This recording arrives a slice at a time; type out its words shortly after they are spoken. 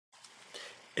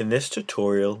In this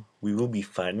tutorial, we will be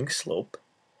finding slope,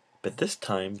 but this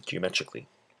time geometrically.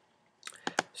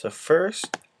 So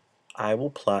first, I will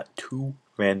plot two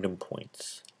random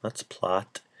points. Let's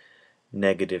plot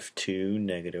 -2,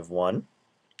 -1,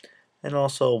 and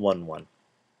also 1, 1.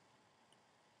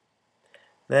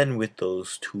 Then with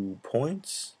those 2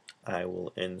 points, I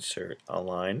will insert a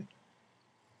line.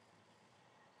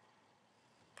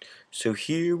 So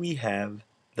here we have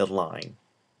the line.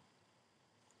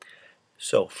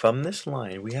 So from this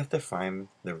line, we have to find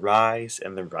the rise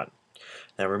and the run.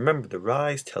 Now remember, the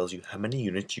rise tells you how many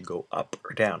units you go up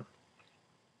or down.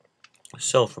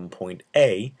 So from point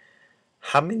A,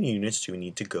 how many units do we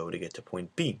need to go to get to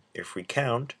point B? If we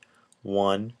count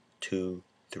 1, 2,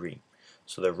 3.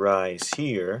 So the rise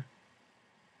here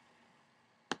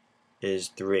is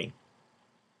 3.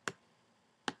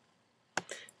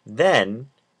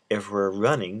 Then, if we're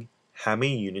running, how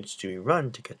many units do we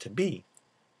run to get to B?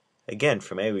 Again,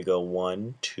 from A we go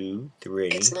 1, 2, 3.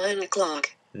 It's 9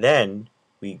 o'clock. Then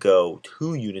we go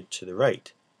 2 units to the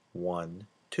right. 1,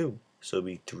 2. So it'll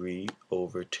be 3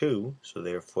 over 2. So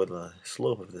therefore the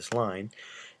slope of this line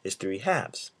is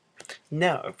 3/2.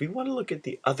 Now, if we want to look at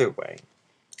the other way,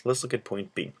 let's look at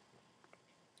point B.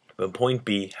 From point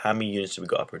B, how many units do we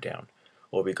go up or down?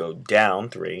 Well, we go down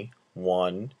 3.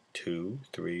 1, 2,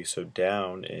 3. So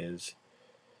down is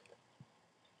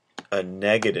a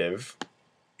 -3.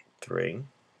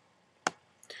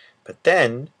 But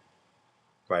then,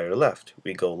 right or left?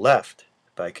 We go left.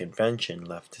 By convention,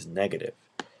 left is negative.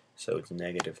 So it's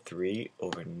 -3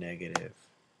 over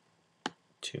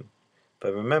 -2.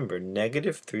 But remember,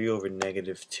 -3 over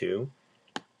 -2,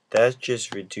 that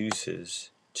just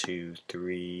reduces to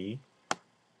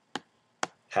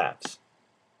 3/2.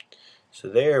 So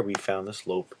there we found the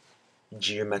slope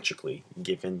geometrically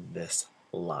given this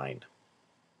line.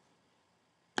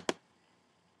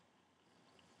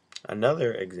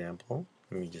 Another example,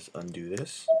 let me just undo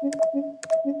this.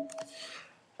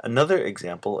 Another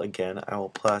example, again, I will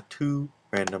plot two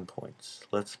random points.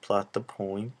 Let's plot the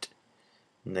point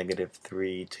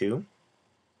 -3, 2,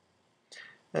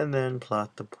 and then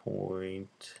plot the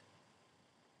point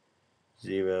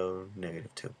 0,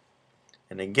 -2.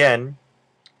 And again,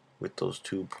 with those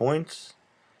 2 points,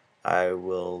 I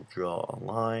will draw a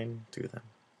line through them.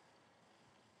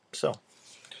 So,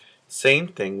 same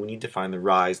thing, we need to find the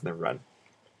rise and the run.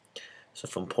 So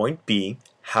from point B,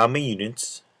 how many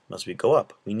units must we go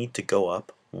up? We need to go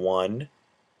up 1,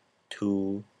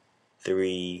 2,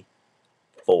 3,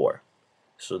 4.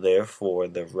 So therefore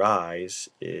the rise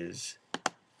is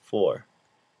 4.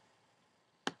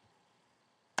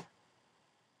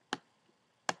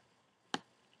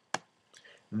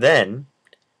 Then,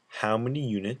 how many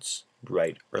units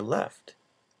right or left?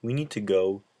 We need to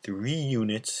go 3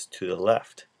 units to the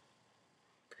left.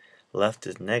 Left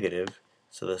is negative,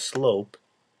 so the slope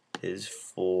is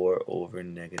 4 over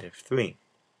 -3.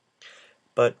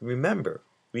 But remember,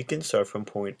 we can start from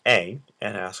point A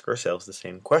and ask ourselves the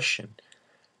same question.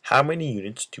 How many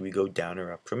units do we go down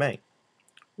or up from A?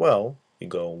 Well, we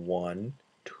go 1,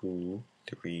 2,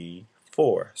 3,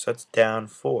 4. So that's down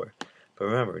 4. But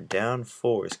remember, down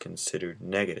 4 is considered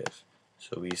negative.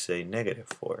 So we say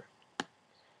 -4.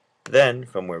 Then,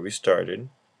 from where we started,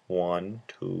 1,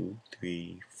 2,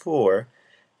 3, 4,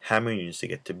 how many units to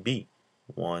get to B?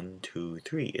 1, 2,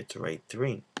 3. It's right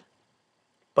 3.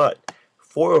 But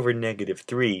 4 over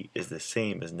 -3 is the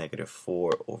same as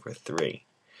 -4 over 3.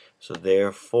 So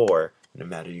therefore, no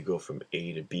matter you go from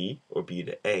A to B or B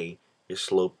to A, your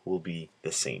slope will be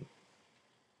the same.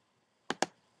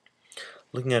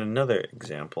 Looking at another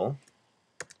example,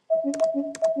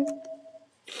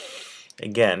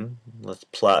 again, let's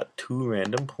plot two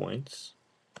random points.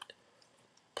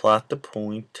 Plot the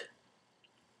point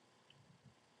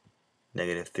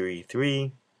 -3,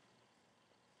 3,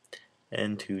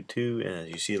 and 2, 2, and as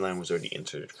you see, the line was already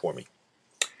inserted for me.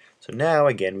 So now,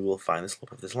 again, we will find the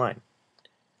slope of this line.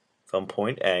 From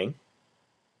point A,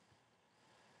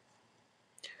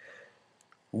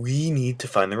 we need to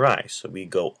find the rise. So we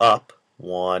go up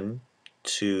 1,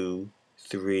 2,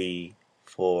 3,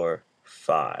 4,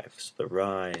 5. So the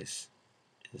rise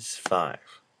is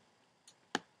 5.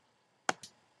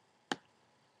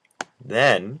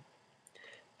 Then,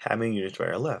 how many units right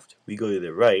or left? We go to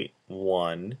the right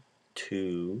 1,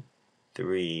 2,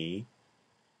 3,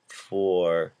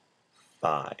 4,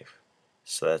 5.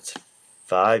 So that's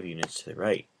 5 units to the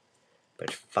right.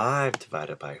 But 5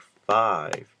 divided by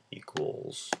 5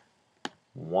 equals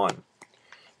 1.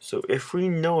 So if we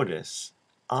notice,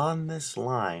 on this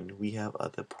line we have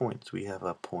other points. We have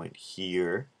a point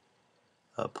here,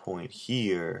 a point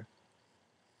here,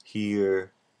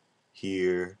 here,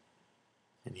 here,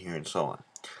 and here, and so on.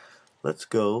 Let's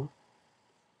go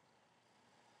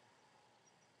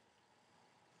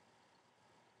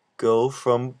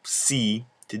from C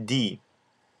to D.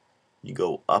 You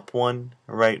go up one,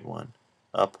 right one,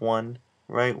 up one,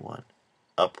 right one,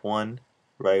 up one,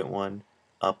 right one,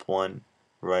 up one,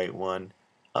 right one,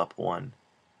 up one,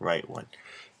 right one.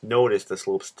 Notice the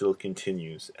slope still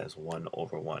continues as 1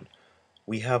 over 1.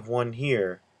 We have 1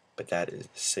 here, but that is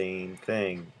the same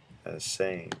thing as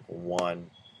saying 1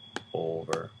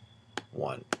 over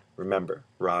 1. Remember,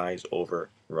 rise over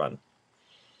run.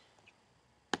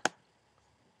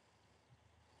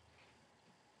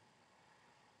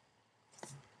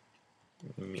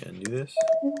 Let me undo this.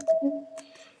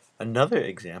 Another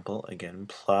example, again,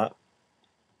 plot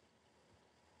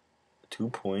 2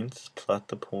 points, plot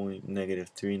the point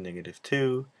 -3,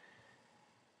 -2,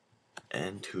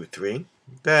 and 2, 3.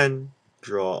 Then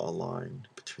draw a line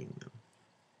between them.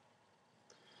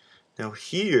 Now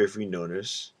here, if we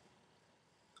notice,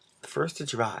 first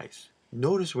it's rise.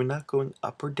 Notice we're not going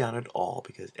up or down at all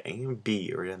because A and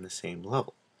B are on the same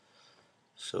level.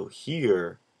 So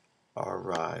here, our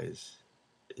rise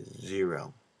is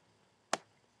 0.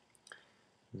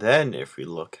 Then if we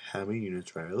look, how many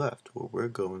units right or left? Well, we're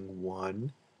going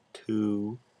 1,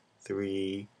 2,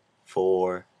 3,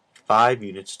 4, 5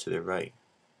 units to the right.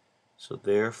 So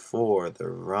therefore, the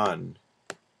run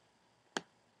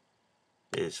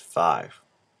is 5.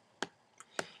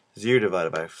 0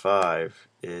 divided by 5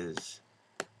 is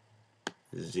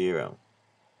 0.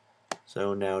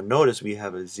 So now notice we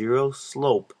have a 0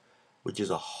 slope, which is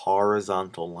a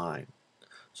horizontal line.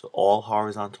 So all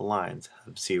horizontal lines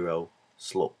have 0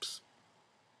 slopes.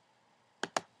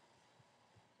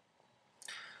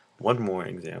 One more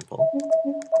example.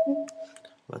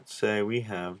 Let's say we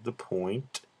have the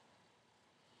point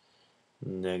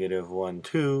 -1,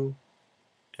 2,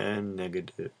 and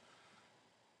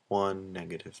 -1,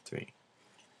 -3.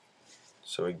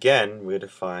 So again, we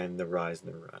define the rise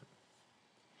and the run.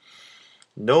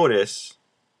 Notice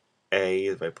A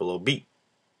is right below B,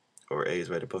 or A is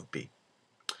right above B.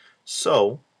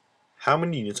 So, how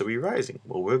many units are we rising?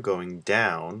 Well, we're going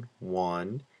down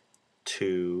 1,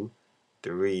 2,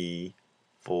 3,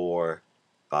 4,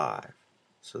 5.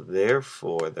 So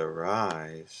therefore, the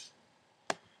rise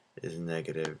is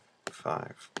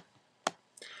 -5.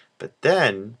 But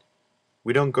then,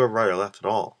 we don't go right or left at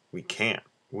all. We can't.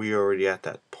 We're already at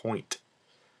that point.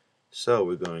 So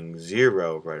we're going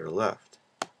 0 right or left.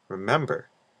 Remember,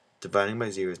 dividing by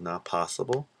 0 is not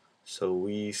possible, so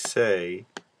we say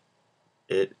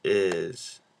it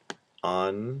is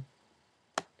undefined,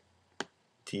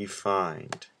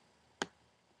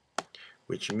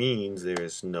 which means there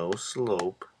is no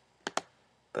slope,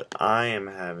 but I am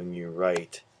having you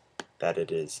write that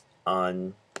it is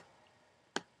undefined.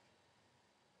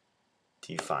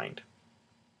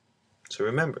 So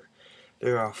remember,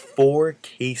 there are 4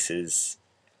 cases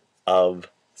of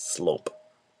slope.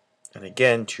 And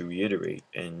again, to reiterate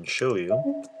and show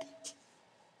you,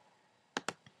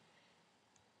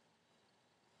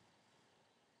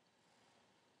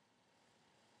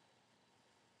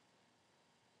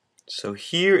 so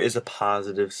here is a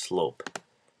positive slope.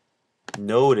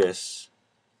 Notice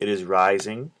it is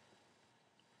rising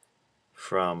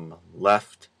from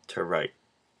left to right.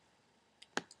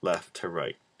 Left to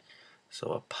right.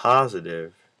 So a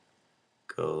positive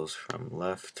goes from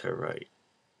left to right.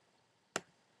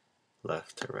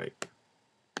 Left to right.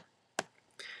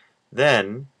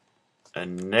 Then a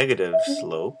negative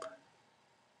slope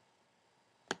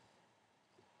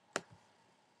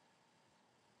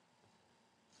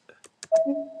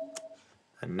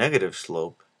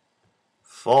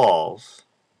falls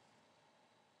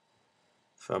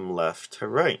from left to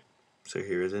right. So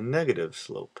here is a negative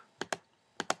slope.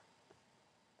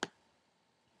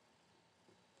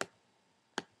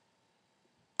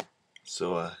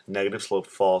 So a negative slope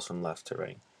falls from left to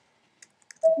right.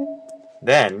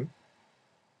 Then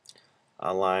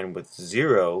a line with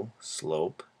 0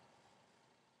 slope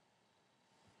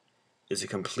is a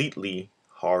completely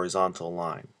horizontal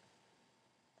line.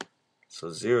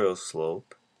 So 0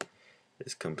 slope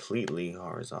is completely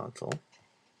horizontal.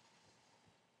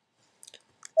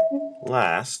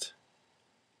 Last,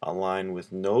 a line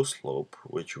with no slope,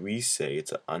 which we say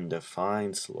it's an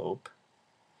undefined slope,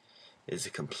 is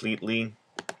a completely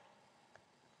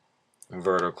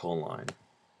vertical line.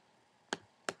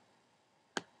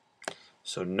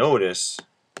 So notice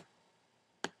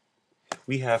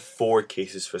we have 4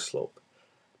 cases for slope.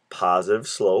 Positive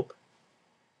slope,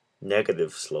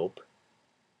 negative slope,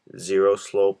 0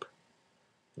 slope,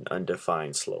 and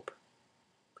undefined slope.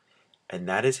 And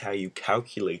that is how you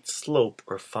calculate slope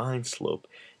or find slope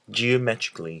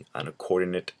geometrically on a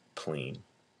coordinate plane.